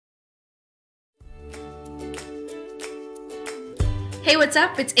Hey, what's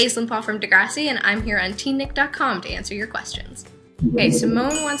up? It's Aislinn from Degrassi, and I'm here on teennick.com to answer your questions. Okay,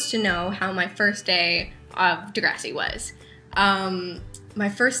 Simone wants to know how my first day of Degrassi was. My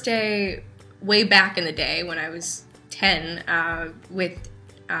first day, way back in the day when I was 10, with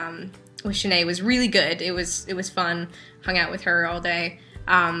Shanae was really good. It was fun. Hung out with her all day.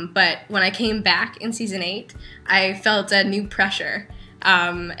 But when I came back in season 8, I felt a new pressure.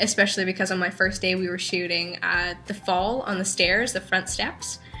 Especially because on my first day we were shooting the fall on the stairs, the front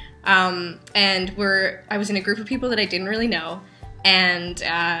steps, and I was in a group of people that I didn't really know, and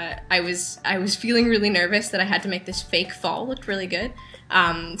I was feeling really nervous that I had to make this fake fall look really good,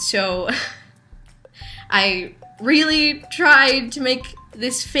 so I really tried to make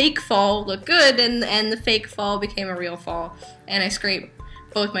this fake fall look good, and the fake fall became a real fall, and I scraped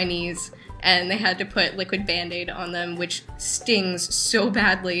both my knees. And they had to put liquid Band-Aid on them, which stings so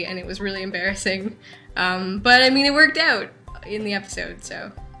badly, and it was really embarrassing. But I mean, it worked out in the episode,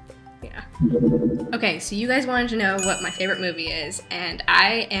 so yeah. Okay, so you guys wanted to know what my favorite movie is, and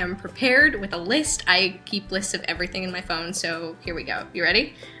I am prepared with a list. I keep lists of everything in my phone, so here we go. You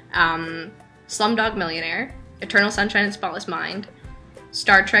ready? Slumdog Millionaire, Eternal Sunshine of the Spotless Mind,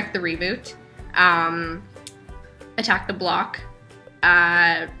 Star Trek the Reboot, Attack the Block,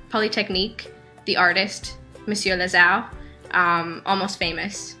 Polytechnique, The Artist, Monsieur Lazare, Almost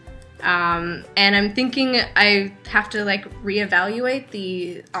Famous, and I'm thinking I have to like reevaluate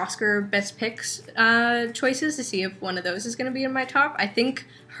the Oscar Best Picks choices to see if one of those is going to be in my top. I think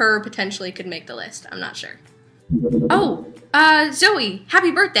Her potentially could make the list. I'm not sure. Oh, Zoe, happy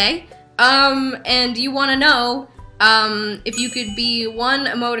birthday! And you want to know if you could be one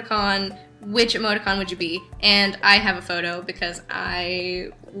emoticon, which emoticon would you be? And I have a photo because I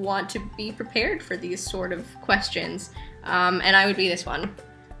want to be prepared for these sort of questions. And I would be this one.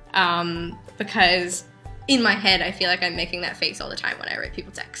 Because in my head I feel like I'm making that face all the time when I write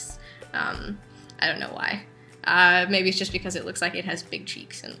people texts. I don't know why. Maybe it's just because it looks like it has big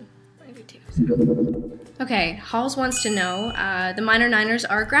cheeks, and I do too. So. Okay, Halls wants to know, the Minor Niners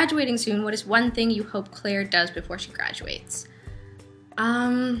are graduating soon. What is one thing you hope Claire does before she graduates?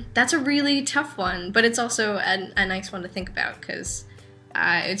 That's a really tough one, but it's also a nice one to think about, because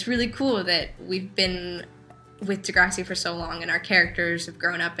it's really cool that we've been with Degrassi for so long and our characters have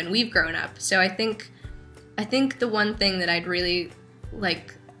grown up and we've grown up. So I think the one thing that I'd really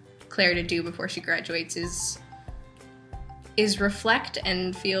like Claire to do before she graduates is reflect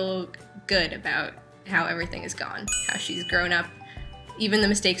and feel good about how everything has gone, how she's grown up, even the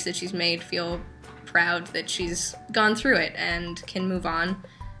mistakes that she's made, feel proud that she's gone through it and can move on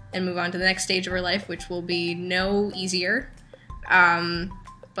to the next stage of her life, which will be no easier.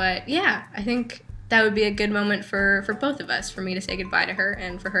 But yeah, I think that would be a good moment for both of us, for me to say goodbye to her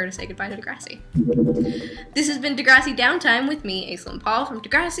and for her to say goodbye to Degrassi. This has been Degrassi Downtime with me, Aislinn from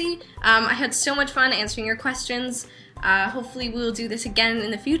Degrassi. I had so much fun answering your questions. Hopefully we'll do this again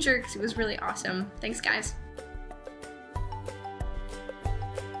in the future because it was really awesome. Thanks, guys.